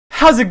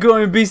How's it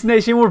going, Beast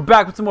Nation? We're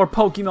back with some more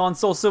Pokemon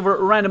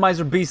SoulSilver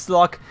Randomizer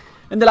Beastlocke.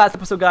 In the last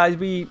episode, guys,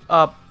 we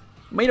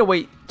made our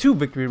way to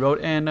Victory Road,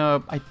 and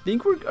I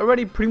think we're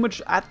already pretty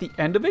much at the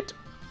end of it.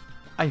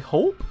 I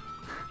hope.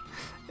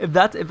 If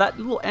that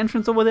little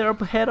entrance over there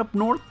up ahead, up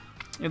north,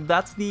 if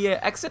that's the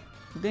exit,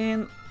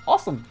 then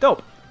awesome,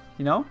 dope.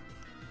 You know,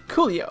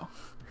 coolio,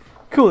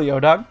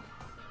 dog.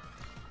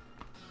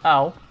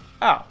 Ow,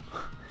 ow,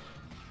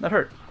 that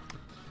hurt.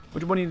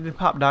 Which one needed to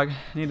pop, dog?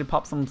 I need to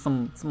pop some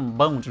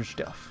bones and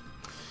stuff.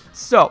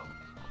 So,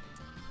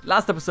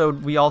 last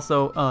episode we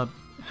also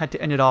had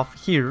to end it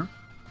off here,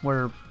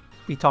 where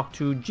we talked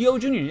to Geo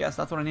Jr. Yes,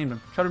 that's what I named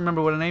him. Try to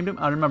remember what I named him.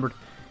 I remembered,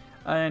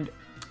 and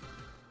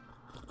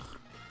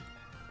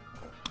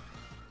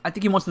I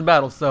think he wants to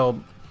battle. So,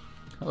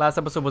 last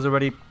episode was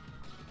already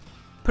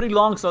pretty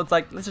long, so it's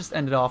like let's just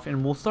end it off,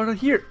 and we'll start it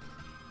here.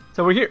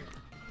 So we're here.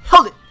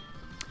 Hold it.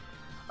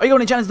 Are you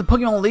going to challenge the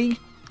Pokemon League?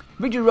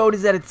 Victory Road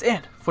is at its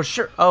end, for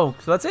sure. Oh,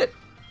 so that's it.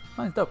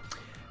 Nice, dope.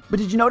 But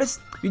did you notice?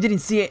 You didn't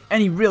see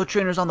any real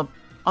trainers on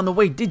the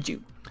way, did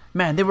you?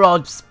 Man, they were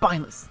all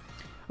spineless.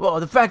 Well,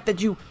 the fact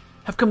that you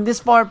have come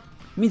this far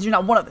means you're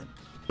not one of them.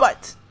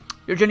 But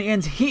your journey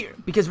ends here,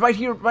 because right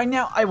here, right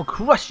now, I will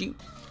crush you.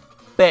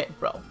 Bet,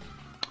 bro.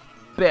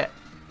 Bet.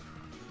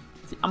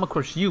 See, I'm gonna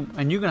crush you,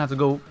 and you're gonna have to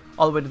go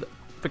all the way to the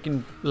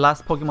freaking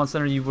last Pokemon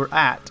Center you were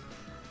at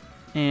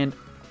and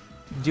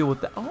deal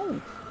with that.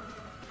 Oh.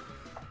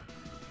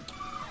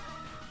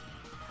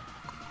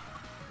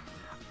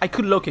 I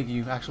could low kick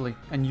you, actually,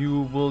 and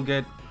you will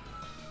get...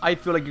 I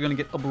feel like you're gonna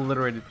get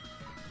obliterated.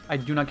 I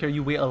do not care.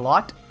 You weigh a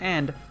lot,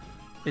 and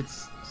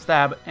it's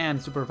stab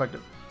and super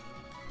effective.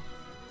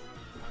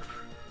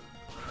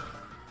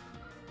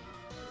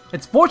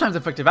 It's 4 times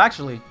effective,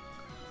 actually.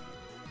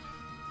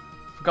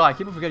 Forgot, I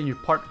keep on forgetting you're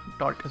part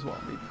dark as well,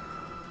 dude.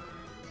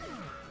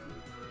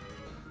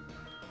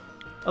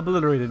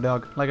 Obliterated,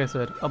 dog. Like I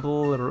said,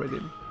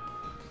 obliterated.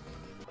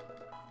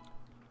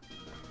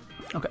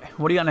 Okay,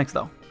 what do you got next,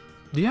 though?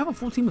 Do you have a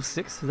full team of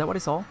 6? Is that what I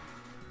saw?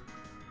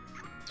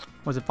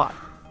 Or is it 5?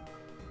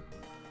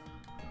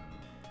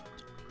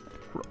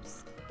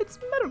 Gross. It's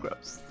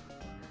Metagross.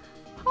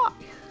 Hi.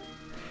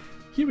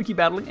 Here we keep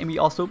battling, and we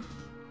also...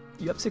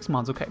 You have 6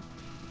 mons, okay.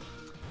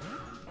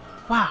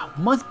 Wow,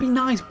 must be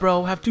nice,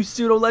 bro. Have 2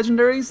 pseudo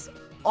legendaries?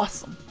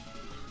 Awesome.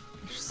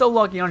 You're so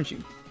lucky, aren't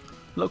you?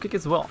 Low kick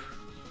as well.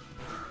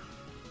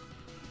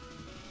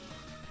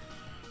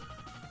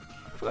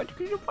 I forgot you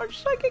could do part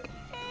psychic,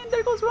 and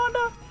there goes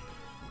Rhonda.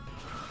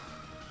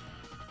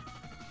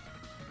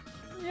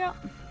 Yeah,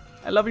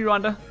 I love you,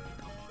 Rhonda.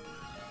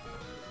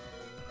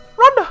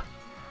 Rhonda!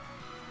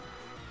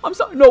 I'm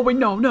sorry. No, wait,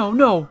 no. I'm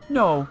sorry,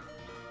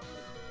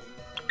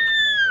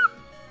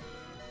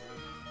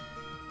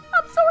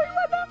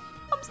 Rhonda.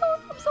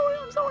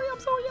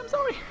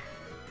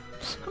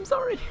 I'm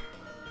sorry.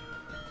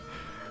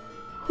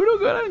 Who do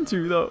I get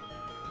into, though?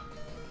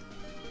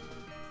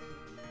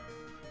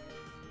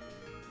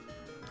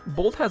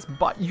 Bolt has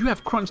bot. You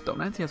have crunch, though.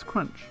 Nancy has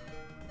crunch.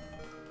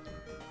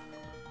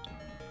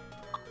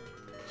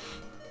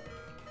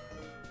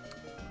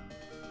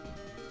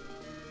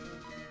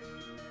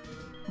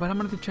 But I'm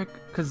gonna have to check,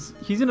 because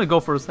he's gonna go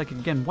for a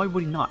second again. Why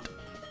would he not?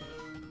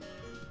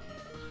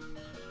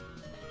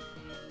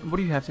 What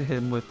do you have to hit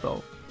him with,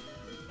 though?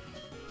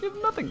 You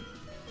have nothing.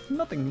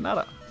 Nothing.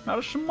 Nada. Not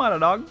a shimada,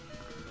 dog.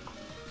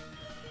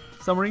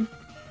 Summary.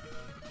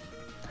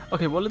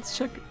 Okay, well, let's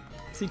check.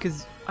 See,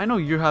 because I know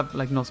you have,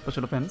 like, no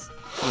special defense.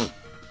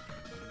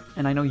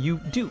 And I know you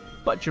do.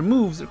 But your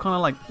moves are kind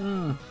of like,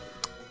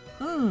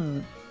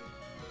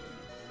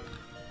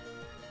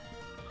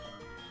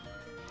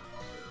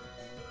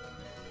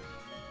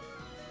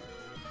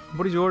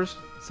 What is yours?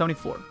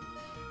 74.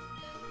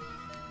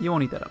 You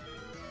won't eat that up.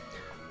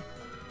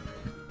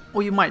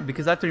 Well, you might,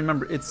 because I have to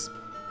remember it's...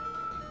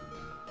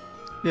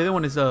 The other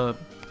one is,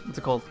 what's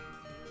it called?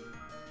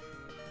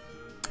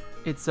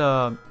 It's,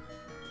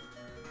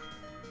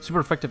 super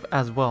effective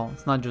as well.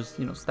 It's not just,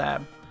 you know,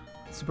 stab.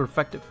 It's super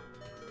effective.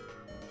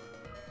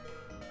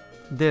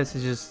 This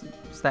is just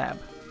stab.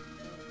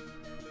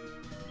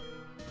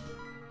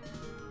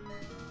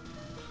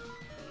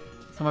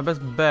 So my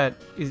best bet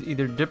is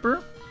either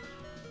Dipper,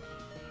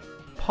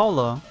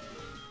 Paula,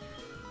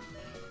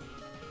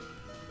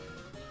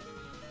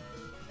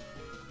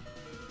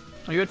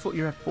 are you at full?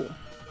 You're at full.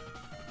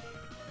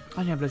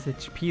 I have less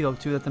HP though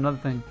too. That's another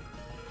thing.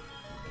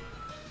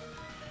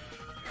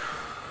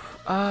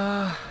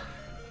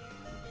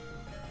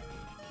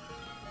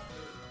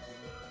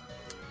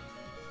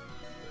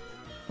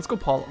 Let's go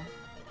Paula.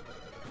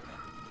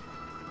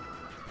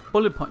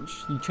 Bullet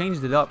punch. You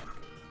changed it up.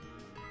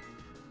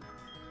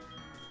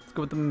 Let's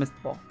go with the mist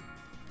ball.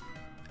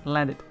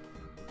 Land it.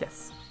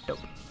 Yes, dope.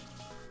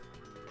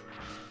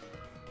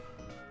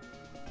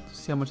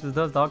 See how much this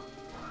does, dog.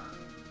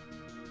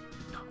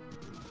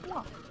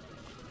 Wow.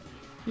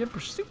 You have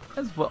pursuit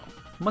as well.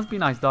 Must be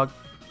nice, dog.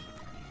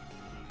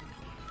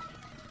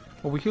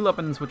 Well, we heal up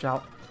and then switch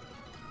out.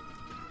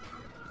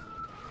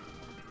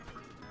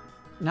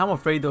 Now I'm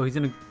afraid though he's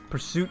gonna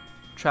pursuit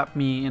trap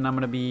me and I'm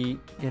gonna be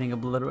getting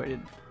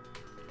obliterated.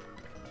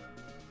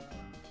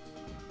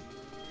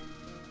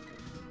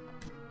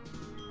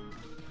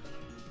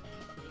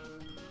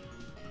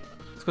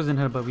 This goes in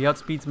here, but we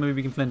outspeed, so maybe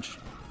we can flinch.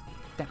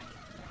 Damn it.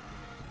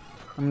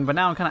 I mean, but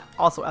now I'm kind of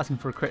also asking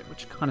for a crit,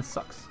 which kind of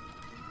sucks.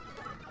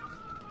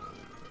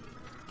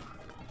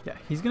 Yeah,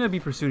 he's gonna be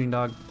pursuing,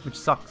 dog, which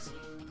sucks.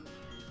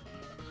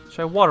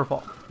 Try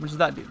Waterfall. What does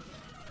that do?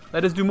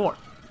 Let us do more.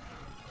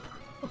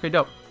 Okay,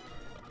 dope.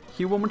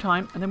 Heal one more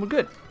time, and then we're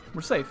good.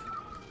 We're safe.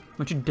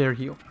 Don't you dare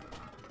heal.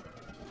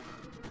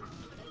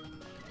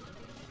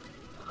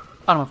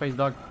 Out of my face,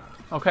 dog.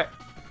 Okay.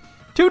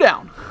 2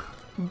 down.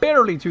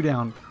 Barely 2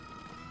 down.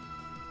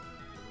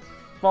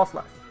 False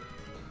life.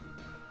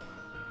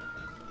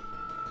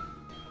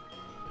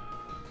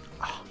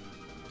 Oh,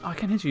 I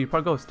can't hit you. You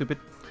probably go, stupid.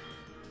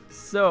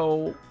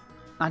 So,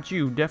 not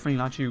you. Definitely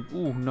not you.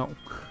 Ooh, no.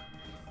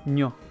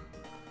 No.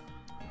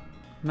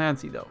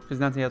 Nancy, though, because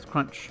Nancy has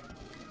crunch.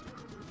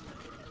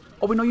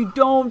 Oh, wait, no, you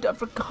don't. I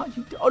forgot.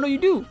 Oh, no, you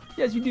do.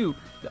 Yes, you do.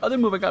 The other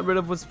move I got rid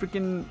of was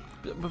freaking...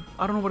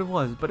 I don't know what it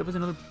was, but it was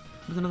another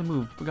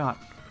move. Forgot.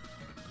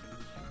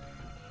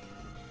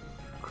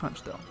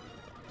 Crunch, though.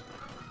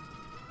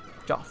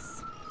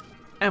 Joss.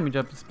 And we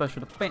jumped to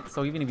special defense,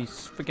 so even if he's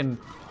freaking...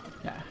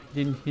 Yeah,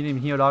 he didn't even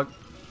heal, dog.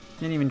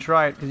 Didn't even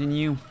try it, because he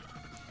knew.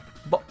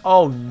 But,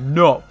 oh,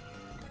 no.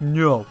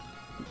 No.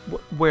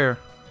 Where?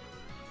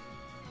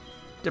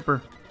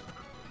 Dipper.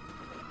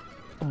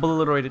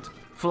 Obliterate it.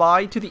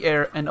 Fly to the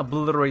air and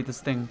obliterate this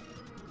thing.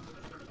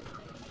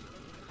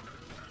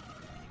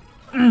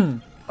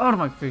 Out of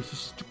my face, you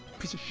stupid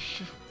piece of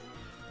shit.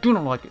 Do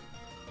not like it.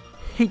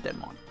 Hate that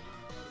mon.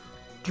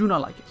 Do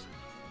not like it.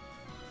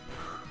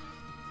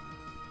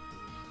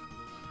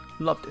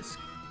 Love this.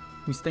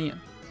 We stay in.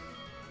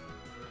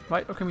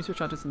 Right? Okay, we switch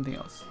out to something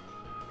else.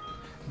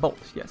 Bolt,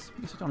 yes.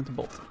 We switch on to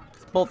Bolt.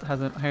 Bolt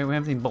hasn't... Hey, we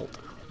haven't seen Bolt.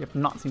 We have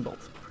not seen Bolt.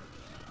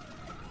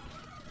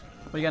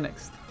 What do you got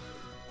next?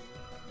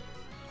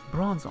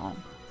 Bronze arm.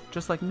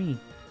 Just like me.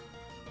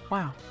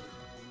 Wow.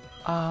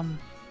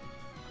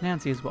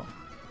 Nancy as well.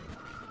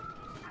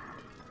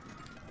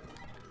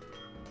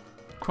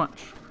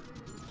 Crunch.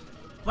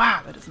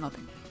 Wow, that is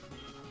nothing.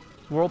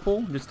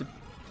 Whirlpool, just to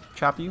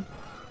trap you.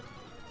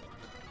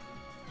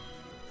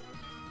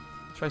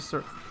 Try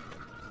Surf.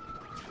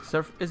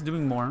 Surf is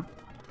doing more.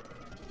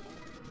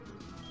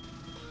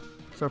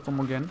 Surf him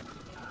again.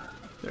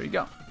 There you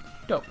go.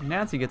 Dope.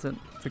 Nancy gets a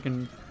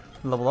freaking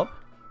level up.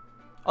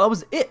 Oh, that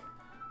was it.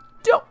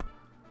 Dope.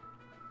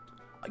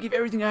 I gave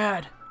everything I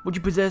had. What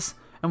you possess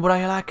and what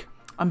I lack.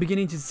 I'm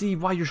beginning to see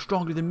why you're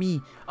stronger than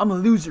me. I'm a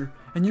loser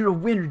and you're a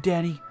winner,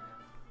 Danny.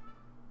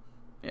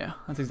 Yeah,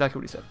 that's exactly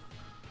what he said.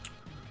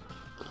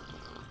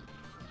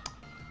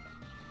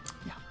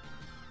 Yeah.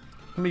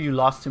 I mean, you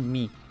lost to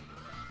me.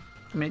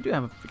 I mean, I do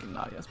have a freaking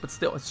Latias, but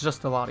still, it's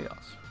just a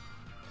Latias.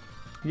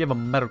 You have a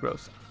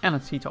Metagross and a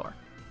T-Tar.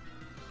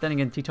 Then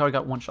again, T-Tar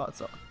got one shot,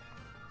 so.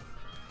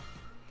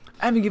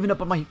 I haven't given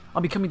up on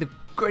becoming the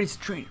greatest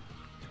trainer.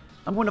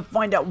 I'm going to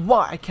find out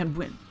why I can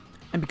win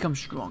and become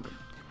stronger.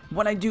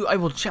 When I do, I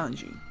will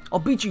challenge you. I'll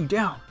beat you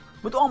down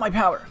with all my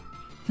power.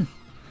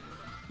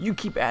 You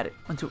keep at it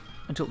until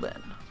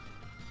then.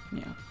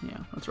 Yeah,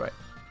 that's right.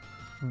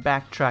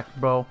 Backtrack,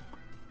 bro.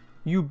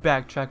 You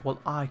backtrack while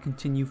I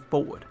continue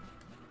forward.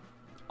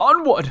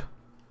 Onward!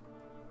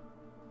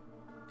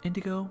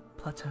 Indigo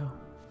Plateau.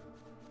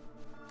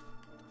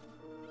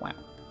 Wow.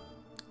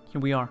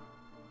 Here we are.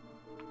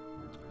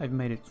 I've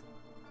made it.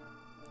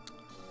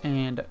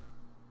 And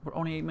we're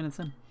only 8 minutes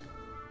in.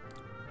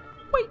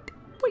 Wait.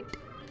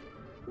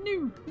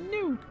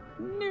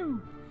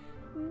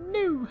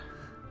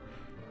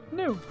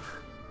 No.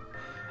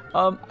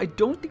 I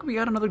don't think we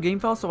got another game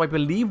file, so I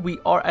believe we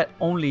are at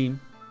only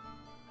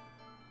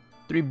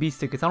 3 beast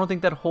tickets. I don't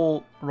think that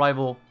whole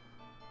rival...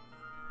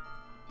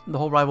 The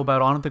whole rival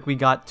battle, I don't think we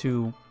got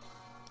to...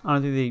 I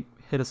don't think they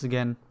hit us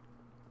again.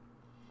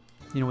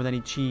 You know, with any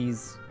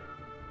cheese.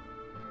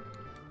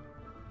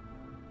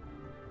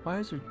 Why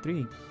is there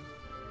 3?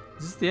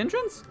 Is this the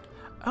entrance?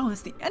 Oh,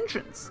 that's the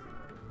entrance.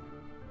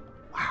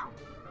 Wow.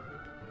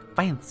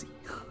 Fancy.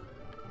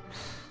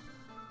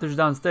 There's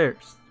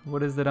downstairs.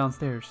 What is the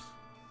downstairs?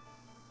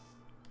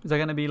 Is that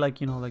gonna be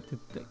like, you know, like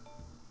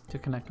to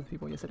connect with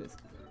people? Yes, it is.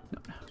 No.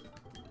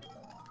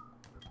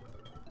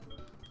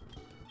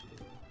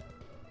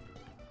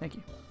 Thank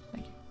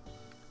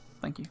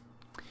you.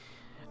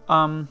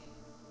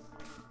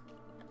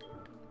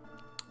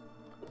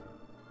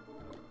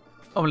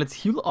 Oh, let's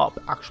heal up,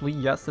 actually.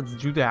 Yes, let's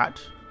do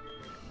that.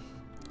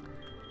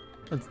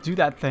 Let's do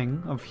that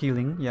thing of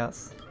healing,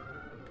 yes.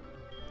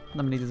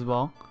 Lemonade as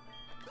well.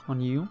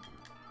 On you.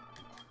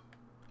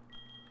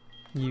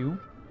 You.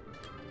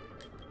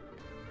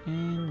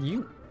 And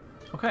you.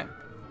 Okay.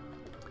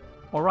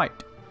 Alright.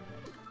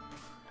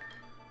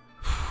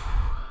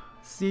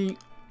 See...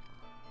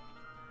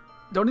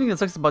 The only thing that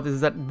sucks about this is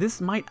that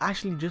this might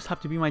actually just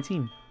have to be my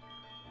team.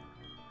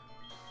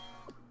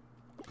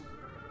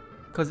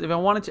 Because if I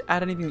wanted to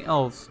add anything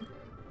else,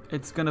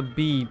 it's gonna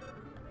be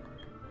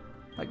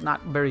like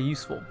not very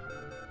useful.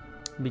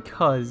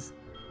 because,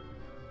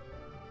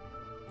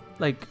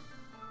 like,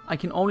 I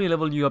can only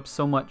level you up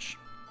so much.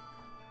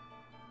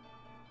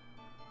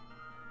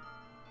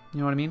 You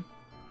know what I mean?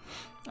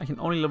 I can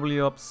only level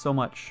you up so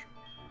much.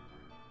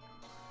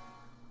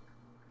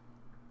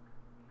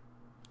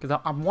 Because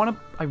I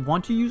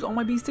want to use all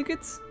my beast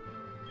tickets.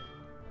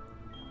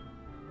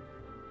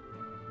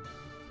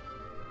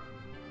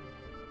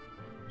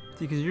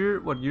 See, because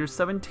you're what? You're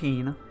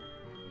 17.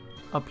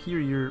 Up here,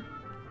 you're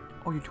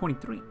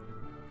 23.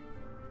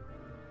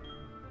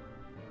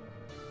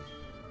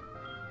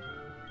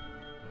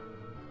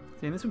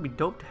 See, and this would be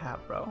dope to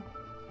have, bro.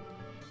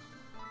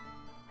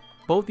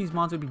 Both these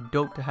mons would be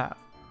dope to have.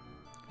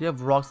 You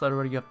have Rock Slide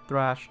already. You have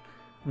Thrash.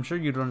 I'm sure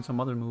you'd run some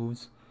other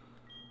moves.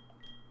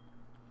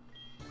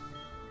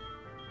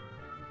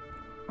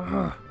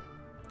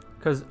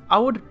 Because I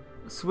would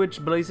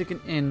switch Blaziken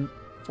in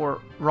for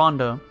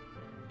Rhonda.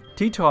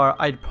 T-Tar,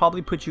 I'd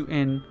probably put you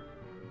in.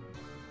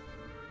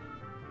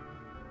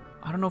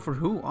 I don't know for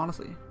who,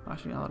 honestly.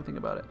 Actually, now that I think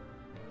about it.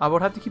 I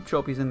would have to keep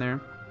Trophies in there.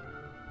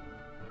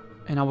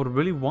 And I would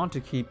really want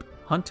to keep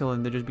Huntail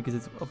in there just because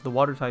it's of the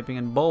water typing.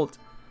 And Bolt,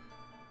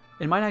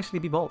 it might actually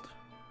be Bolt.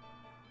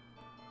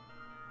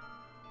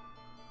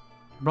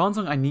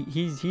 Bronzong, I need.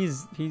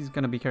 He's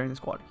gonna be carrying the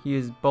squad. He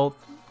is both.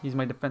 He's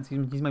my defense.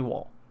 He's my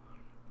wall.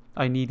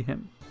 I need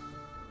him.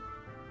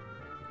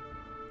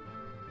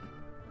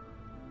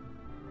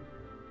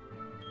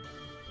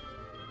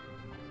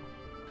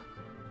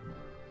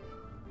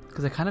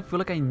 Because I kind of feel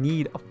like I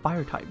need a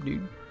fire type,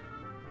 dude.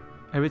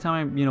 Every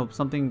time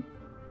something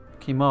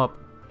came up,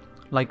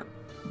 like,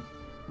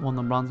 well,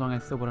 the Bronzong, I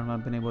still wouldn't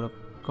have been able to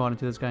go out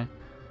into this guy.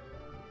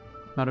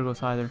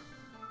 Metagross either.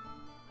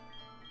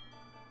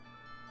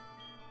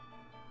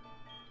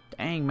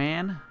 Dang,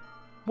 man.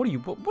 What are you?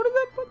 What is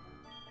that? What?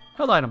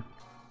 Held item.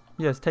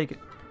 Yes, take it.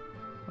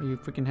 Or you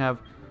freaking have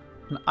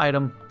an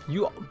item.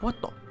 You. What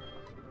the?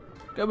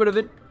 Get rid of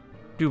it.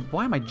 Dude,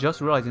 why am I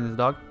just realizing this,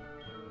 dog?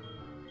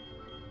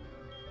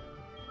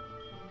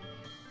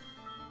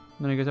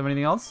 None of you guys have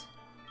anything else?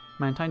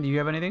 Mantine, do you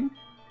have anything?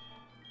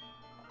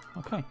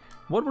 Okay.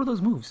 What were those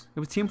moves?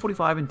 It was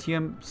TM45 and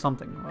TM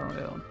something. I don't know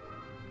the other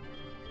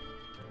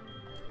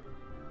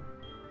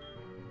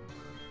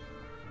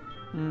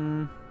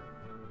one.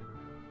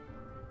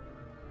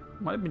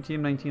 Might have been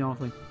TM19,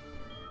 honestly.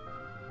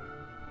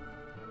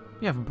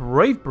 We have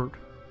Brave Bird.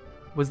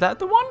 Was that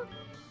the one?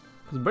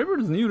 Because Brave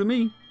Bird is new to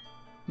me.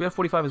 We have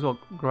 45 as well.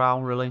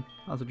 Growl, really?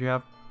 That's what you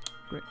have?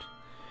 Great.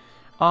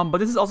 But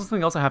this is also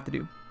something else I have to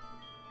do.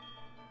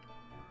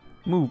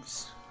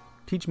 Moves.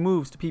 Teach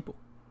moves to people.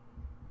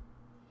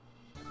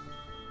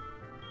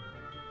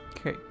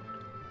 Okay.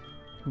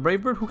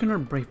 Brave Bird? Who can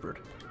learn Brave Bird?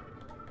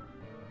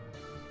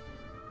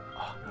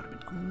 Oh, that would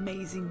have been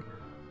amazing.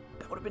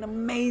 That would have been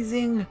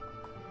amazing.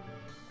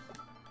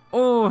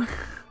 Oh.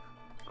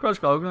 Crush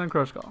Call. Who can learn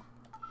Crush Call?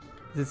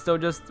 Is it still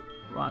just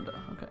Rhonda?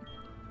 Okay.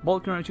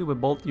 Bolt can learn you,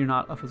 but Bolt, you're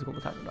not a physical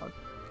attacker, dog.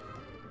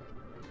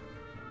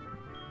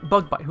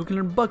 Bug Bite. Who can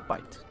learn Bug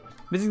Bite?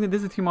 This is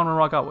the team I want to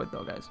rock out with,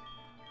 though, guys.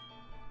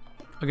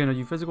 Again, are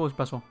you physical or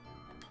special?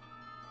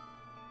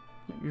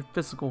 You're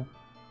physical.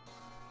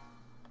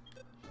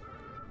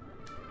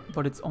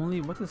 But it's only,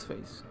 what's his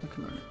face? I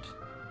can learn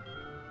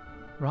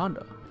it.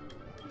 Rhonda.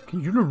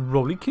 Can you learn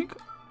Rolly Kick?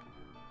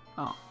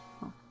 Oh.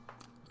 You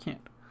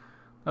can't.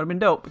 That would have been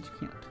dope, but you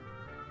can't.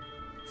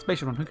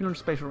 Spatial Run. Who can learn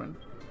Spatial Run?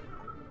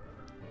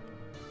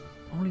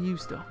 Only you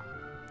still.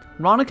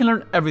 Rhonda can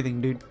learn everything,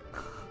 dude.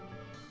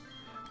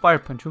 Fire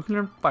Punch. Who can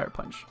learn Fire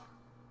Punch?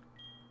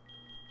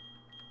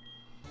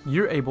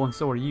 You're able, and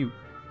so are you.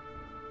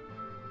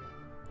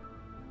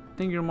 I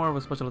think you're more of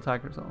a special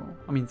attacker, so...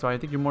 I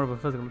think you're more of a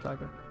physical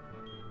attacker.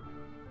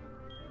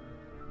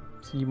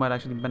 So you might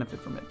actually benefit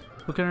from it.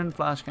 Who can learn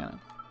Flash Cannon?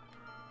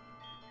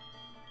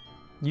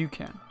 You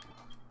can.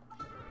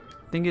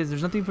 Thing is,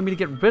 there's nothing for me to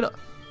get rid of.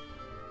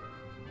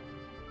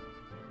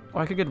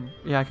 Or I could get...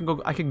 Yeah,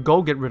 I can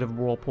go get rid of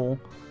Whirlpool.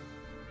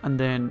 And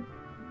then...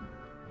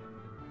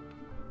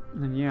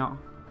 yeah.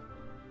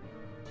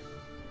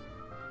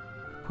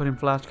 Put in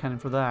Flash Cannon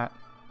for that.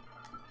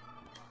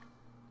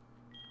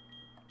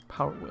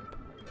 Power Whip.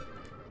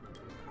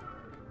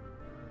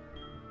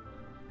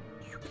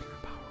 You can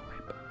learn Power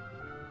Whip.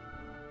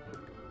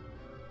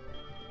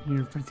 You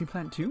learn Frenzy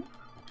Plant too?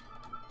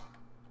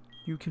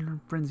 You can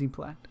learn Frenzy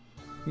Plant.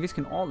 You guys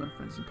can all learn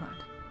Frenzy Plant.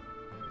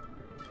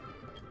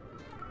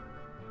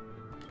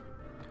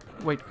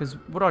 Wait, because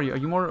what are you? Are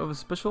you more of a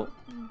special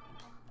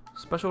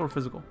or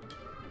physical?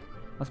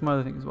 That's my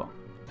other thing as well.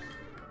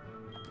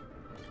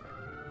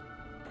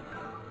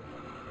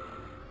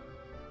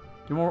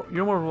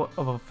 You're more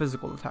of a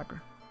physical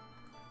attacker.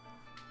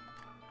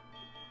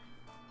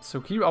 So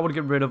here I would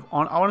get rid of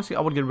honestly I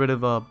would get rid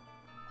of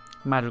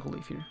Magical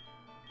Leaf here.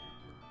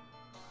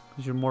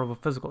 Because you're more of a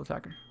physical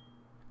attacker.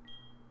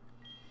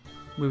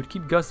 We would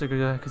keep Guster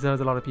because that has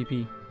a lot of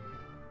PP.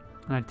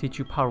 And I'd teach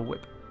you Power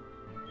Whip.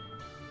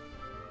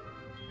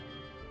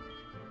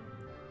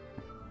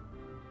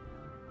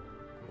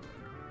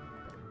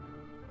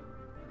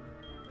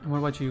 And what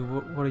about you?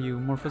 What are you?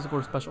 More physical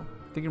or special?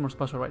 I think you're more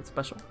special, right?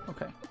 Special.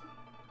 Okay.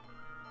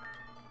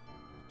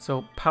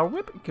 So Power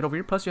Whip, get over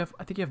here. Plus you have,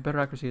 I think you have better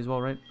accuracy as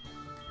well, right?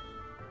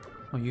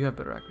 Oh, you have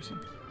better accuracy.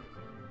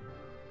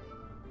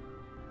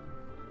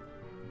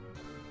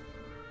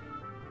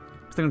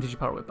 I'm still gonna teach you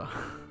Power Whip though.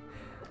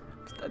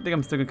 I think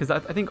I'm still gonna, because I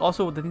think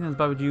also the thing that's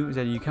bad with you is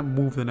that you can't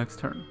move the next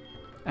turn,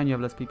 and you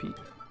have less PP.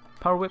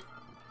 Power Whip,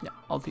 yeah,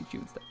 I'll teach you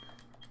instead.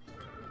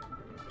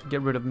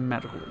 Get rid of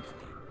Magical Leaf.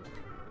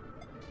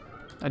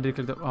 I did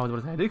click the, oh, what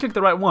is that? I did click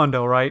the right one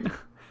though, right?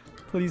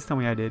 Please tell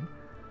me I did.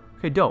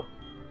 Okay, dope.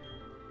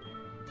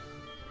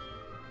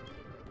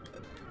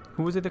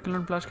 Who was it that can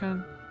learn Flash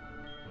Cannon?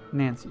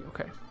 Nancy,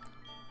 okay.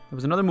 There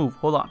was another move,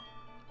 hold on.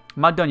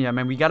 I'm not done yet,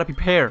 man. We gotta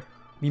prepare.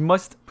 We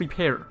must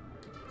prepare.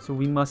 So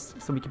we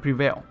can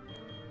prevail.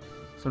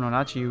 So no,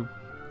 not you.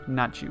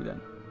 Not you then.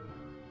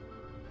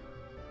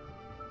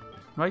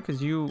 Right,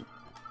 because you...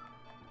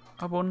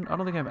 I don't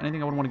think I have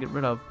anything I would want to get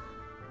rid of.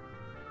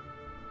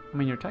 I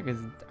mean, your attack is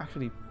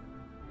actually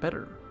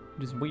better.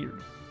 Which is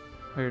weird.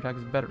 How your attack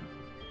is better.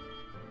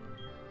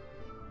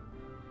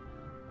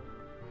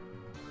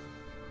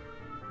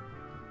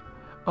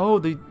 Oh,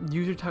 the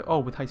user attack. Oh,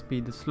 with high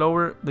speed. The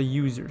slower the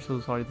user. So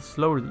sorry, the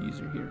slower the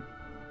user here.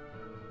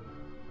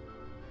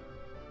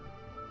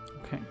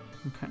 Okay,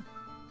 okay.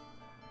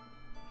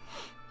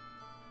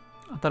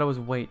 I thought it was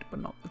weight, but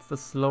no. It's the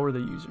slower the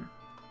user.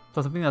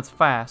 So something that's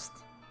fast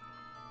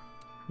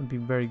would be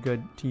very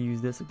good to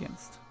use this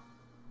against.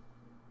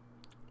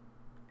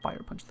 Fire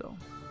Punch, though.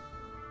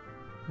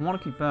 I want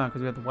to keep that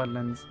because we have the white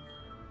lens.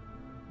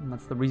 And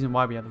that's the reason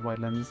why we have the white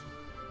lens.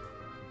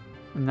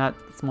 And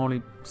that's my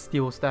only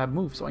steel stab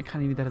move, so I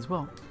kind of need that as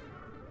well.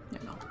 Yeah,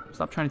 no.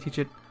 Stop trying to teach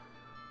it.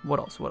 What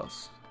else? What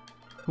else?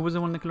 Who was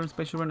the one that could learn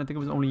Spatial Run? I think it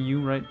was only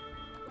you, right?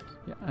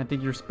 Yeah, I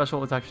think your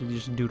special is actually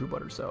just Doodle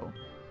Butter, so...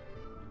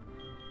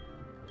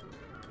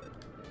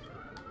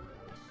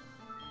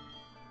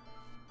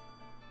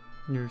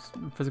 Your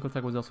physical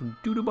attack was also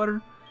Doodle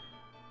Butter.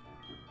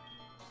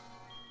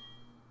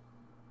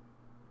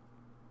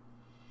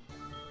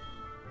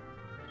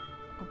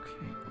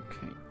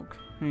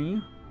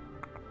 Okay.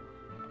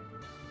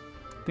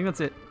 I think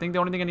that's it. I think the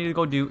only thing I need to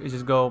go do is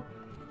just go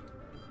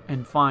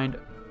and find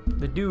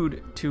the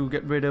dude to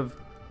get rid of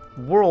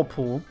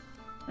Whirlpool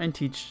and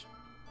teach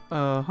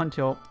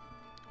Huntail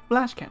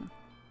Flash Cannon.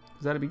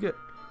 Because that'd be good.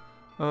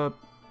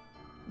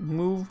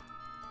 Move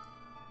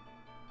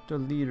the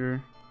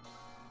leader.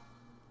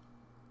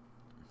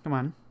 Come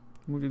on.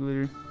 Move the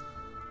leader.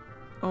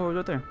 Oh, it's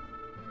right there.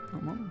 Oh,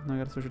 well, now I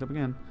gotta search it up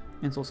again.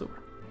 And SoulSilver.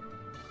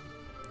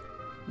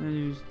 And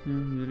use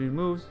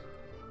moves.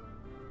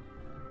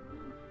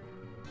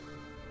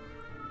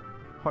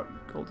 Heart,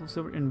 Gold,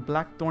 Silver in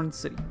Blackthorn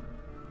City.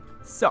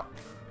 So,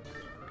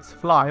 let's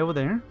fly over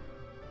there.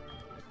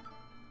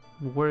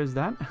 Where is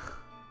that?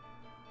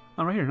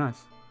 Oh, right here.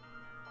 Nice.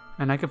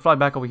 And I can fly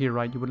back over here,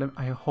 right? You would let me,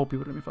 I hope you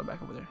would let me fly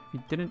back over there. If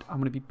you didn't, I'm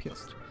gonna be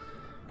pissed.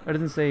 It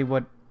doesn't say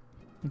what.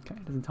 Okay,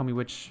 it doesn't tell me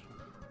which.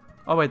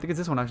 Oh wait, I think it's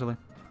this one actually.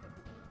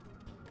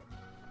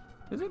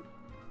 Is it?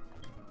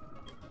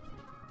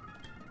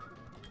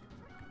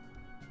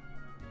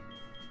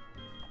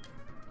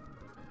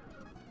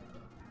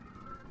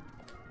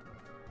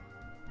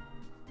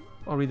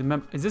 I'll read the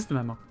memo. Is this the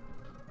memo?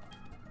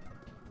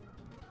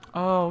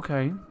 Oh,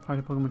 okay.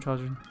 Fire Pokemon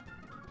Charger.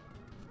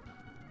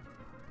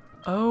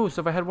 Oh,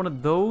 so if I had one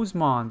of those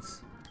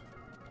mons.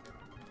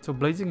 So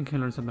Blazing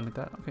can learn something like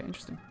that. Okay,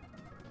 interesting.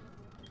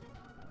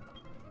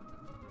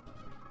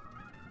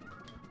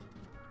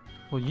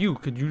 Well,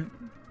 could you...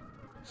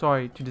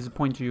 Sorry to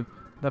disappoint you.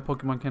 That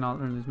Pokemon cannot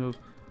learn this move.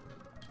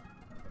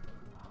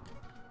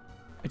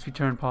 It's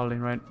return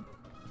Pauline, right?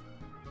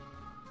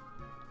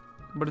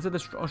 But is it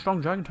a strong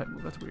dragon type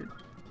move? That's weird.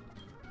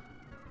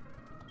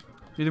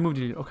 You the move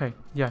delete. Okay,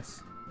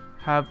 yes.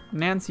 Have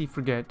Nancy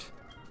forget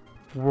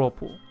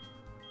Whirlpool.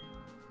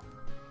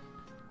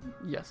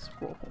 Yes,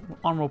 Whirlpool.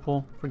 On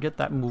Whirlpool, forget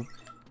that move.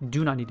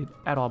 Do not need it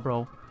at all,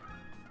 bro.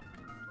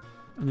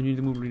 And then you need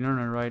to move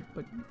Relearner, right?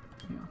 But,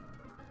 yeah.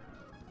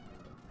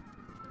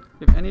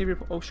 If any of your...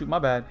 Oh, shoot, my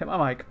bad. Hit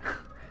my mic.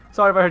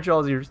 Sorry if I hurt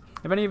y'all's ears.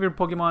 If any of your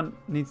Pokemon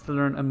needs to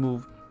learn a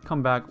move,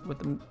 come back with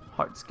the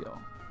heart skill.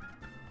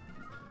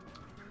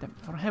 Damn,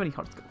 I don't have any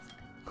heart skills.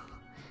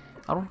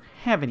 I don't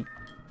have any.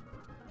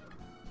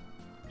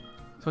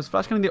 So is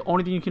Flash Cannon the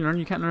only thing you can learn?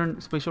 You can't learn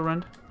Spatial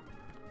Rend?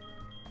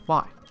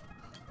 Why?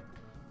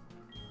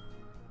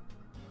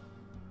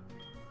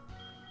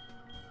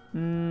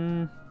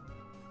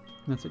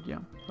 That's it, yeah.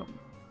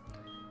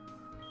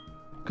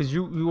 Because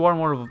you are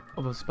more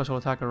of a special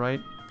attacker, right?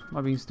 Am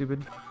I being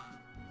stupid?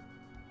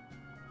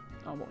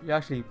 Oh, well, you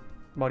actually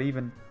about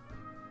even.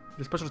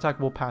 The special attack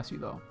will pass you,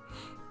 though.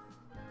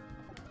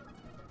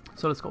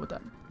 So let's go with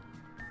that.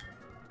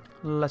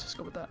 Let's just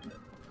go with that.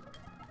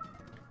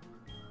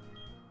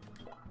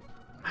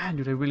 Man,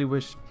 dude, I really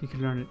wish he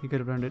could learn it. He could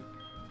have learned it.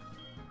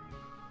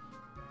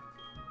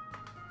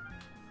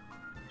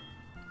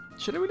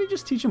 Should I really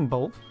just teach him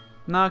both?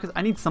 Nah, because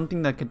I need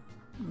something that could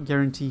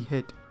guarantee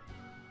hit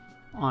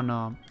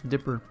on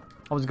Dipper.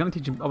 I was gonna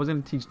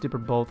teach Dipper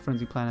both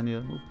Frenzy Plan and the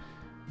other move,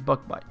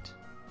 Bug Bite.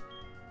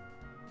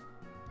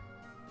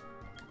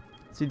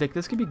 See, like,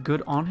 this could be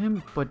good on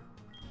him, but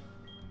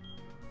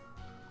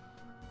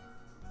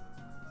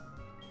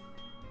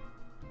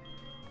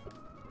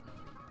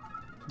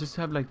just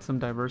have like some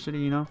diversity,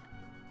 you know?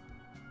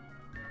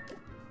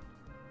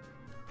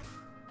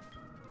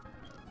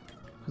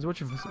 Because what's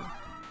your physical?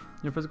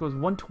 Your physical is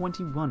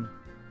 121.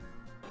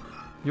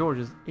 Yours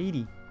is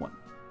 81.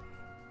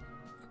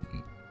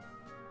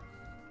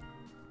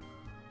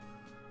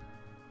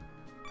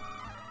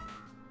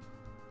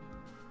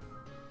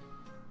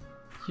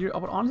 Here, I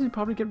would honestly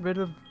probably get rid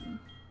of...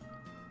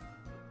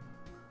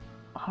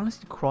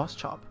 honestly, Cross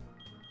Chop.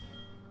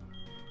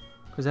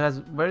 Because it has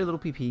very little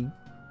PP.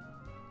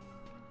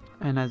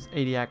 And has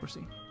 80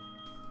 accuracy.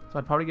 So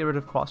I'd probably get rid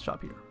of Cross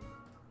Chop here.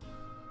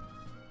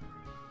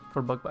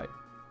 For Bug Bite.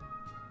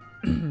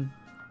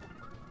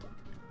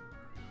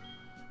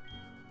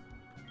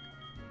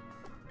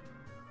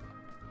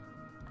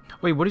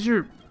 Wait, what is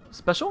your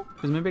special?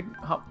 Because maybe...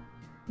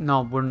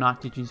 no, we're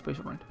not teaching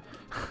special run.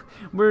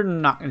 We're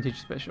not going to teach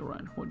special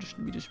run. We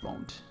just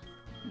won't.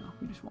 No,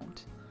 we just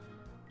won't.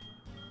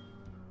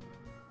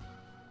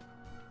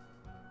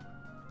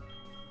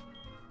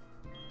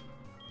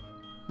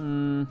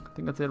 I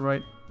think that's it,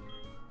 right?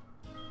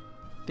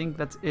 I think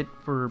that's it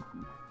for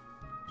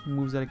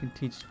moves that I can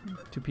teach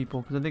to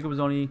people. Because I think it was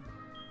only...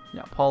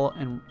 yeah, Paula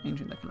and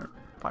Ancient that can learn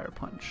Fire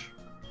Punch.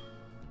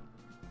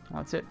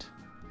 Well, that's it.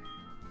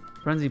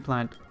 Frenzy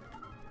Plant.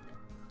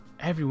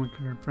 Everyone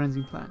can learn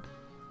Frenzy Plant.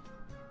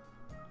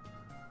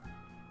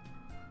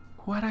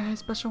 Who had a high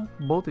special?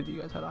 Both of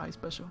you guys had a high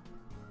special.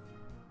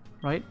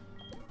 Right?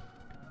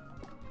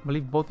 I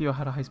believe both of you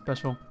had a high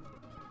special.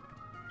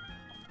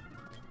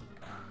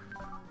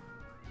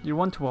 You're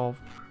 112.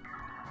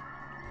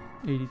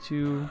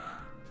 82.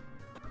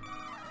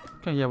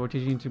 Okay, yeah, we're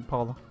teaching to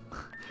Paula.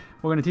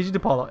 We're gonna teach you to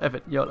Paula. F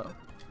it, YOLO.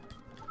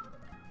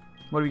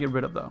 What do we get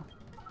rid of though?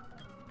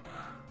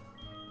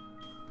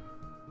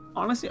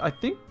 Honestly, I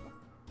think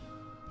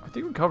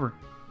recover.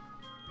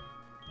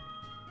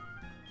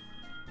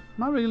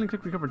 I'm not really gonna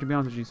click recover, to be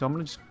honest with you, so I'm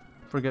gonna just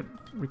forget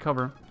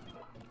recover.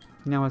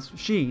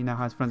 She now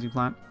has Frenzy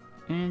Plant,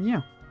 and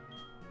yeah.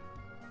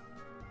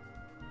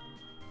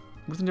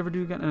 What's it never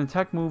do again? An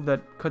attack move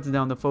that cuts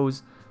down the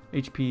foe's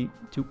HP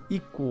to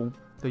equal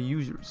the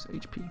user's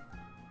HP.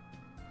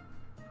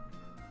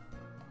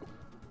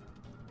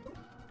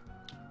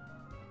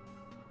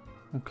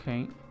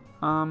 Okay.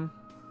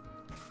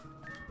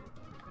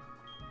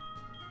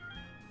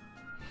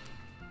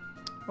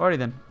 Alrighty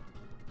then.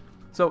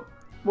 So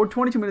we're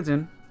 22 minutes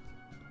in.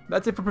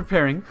 That's it for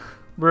preparing.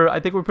 I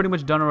think we're pretty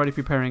much done already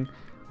preparing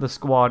the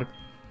squad.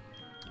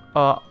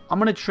 I'm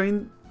gonna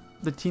train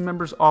the team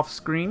members off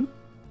screen,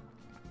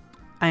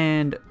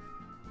 and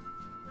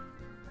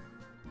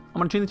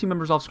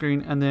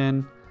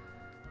then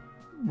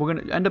we're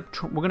gonna end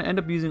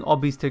up using all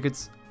beast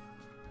tickets.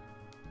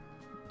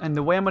 And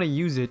the way I'm gonna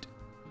use it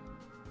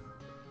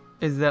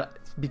is that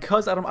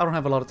because I don't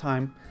have a lot of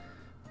time,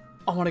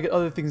 I want to get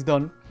other things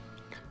done.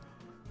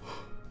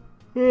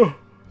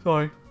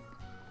 Sorry.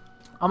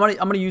 I'm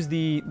gonna use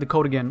the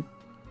code again.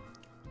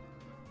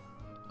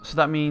 So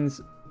that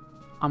means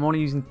I'm only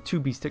using 2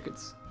 beast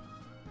tickets.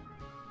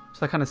 So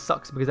that kind of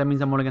sucks because that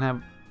means I'm only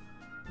gonna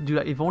do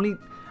that if only.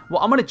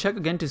 Well, I'm gonna check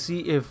again to see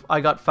if I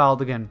got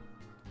fouled again.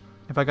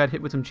 If I got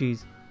hit with some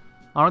cheese.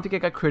 I don't think I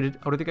got critted.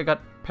 I don't think I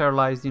got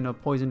paralyzed, you know,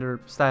 poisoned or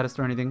statused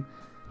or anything.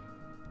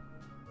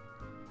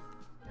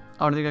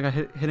 I don't think I got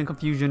hit in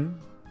confusion.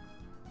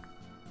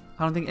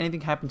 I don't think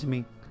anything happened to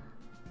me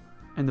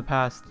in the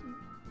past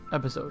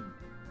episode.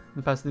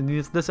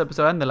 This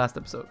episode and the last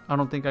episode. I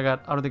don't think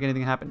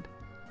anything happened.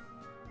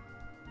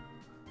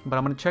 But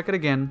I'm gonna check it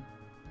again.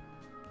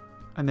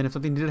 And then if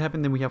something did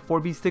happen, then we have 4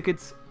 beast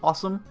tickets.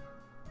 Awesome.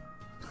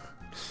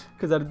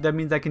 Because that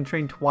means I can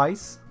train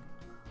twice.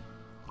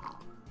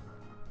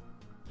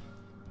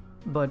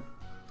 But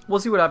we'll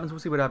see what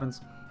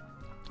happens.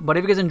 But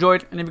if you guys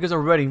enjoyed, and if you guys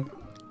are ready,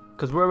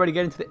 because we're already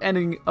getting to the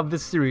ending of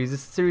this series.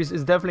 This series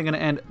is definitely going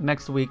to end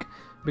next week,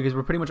 because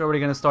we're pretty much already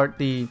going to start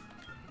the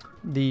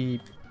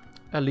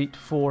Elite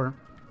Four.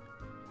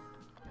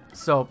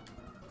 So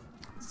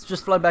let's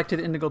just fly back to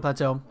the Indigo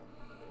Plateau,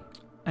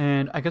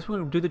 and I guess we're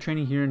going to do the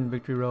training here in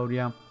Victory Road.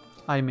 Yeah,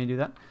 I may do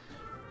that.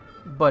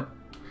 But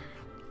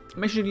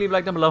make sure you leave a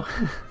like down below,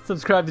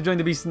 subscribe to join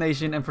the Beast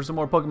Nation, and for some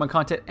more Pokemon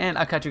content. And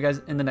I'll catch you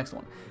guys in the next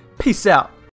one. Peace out.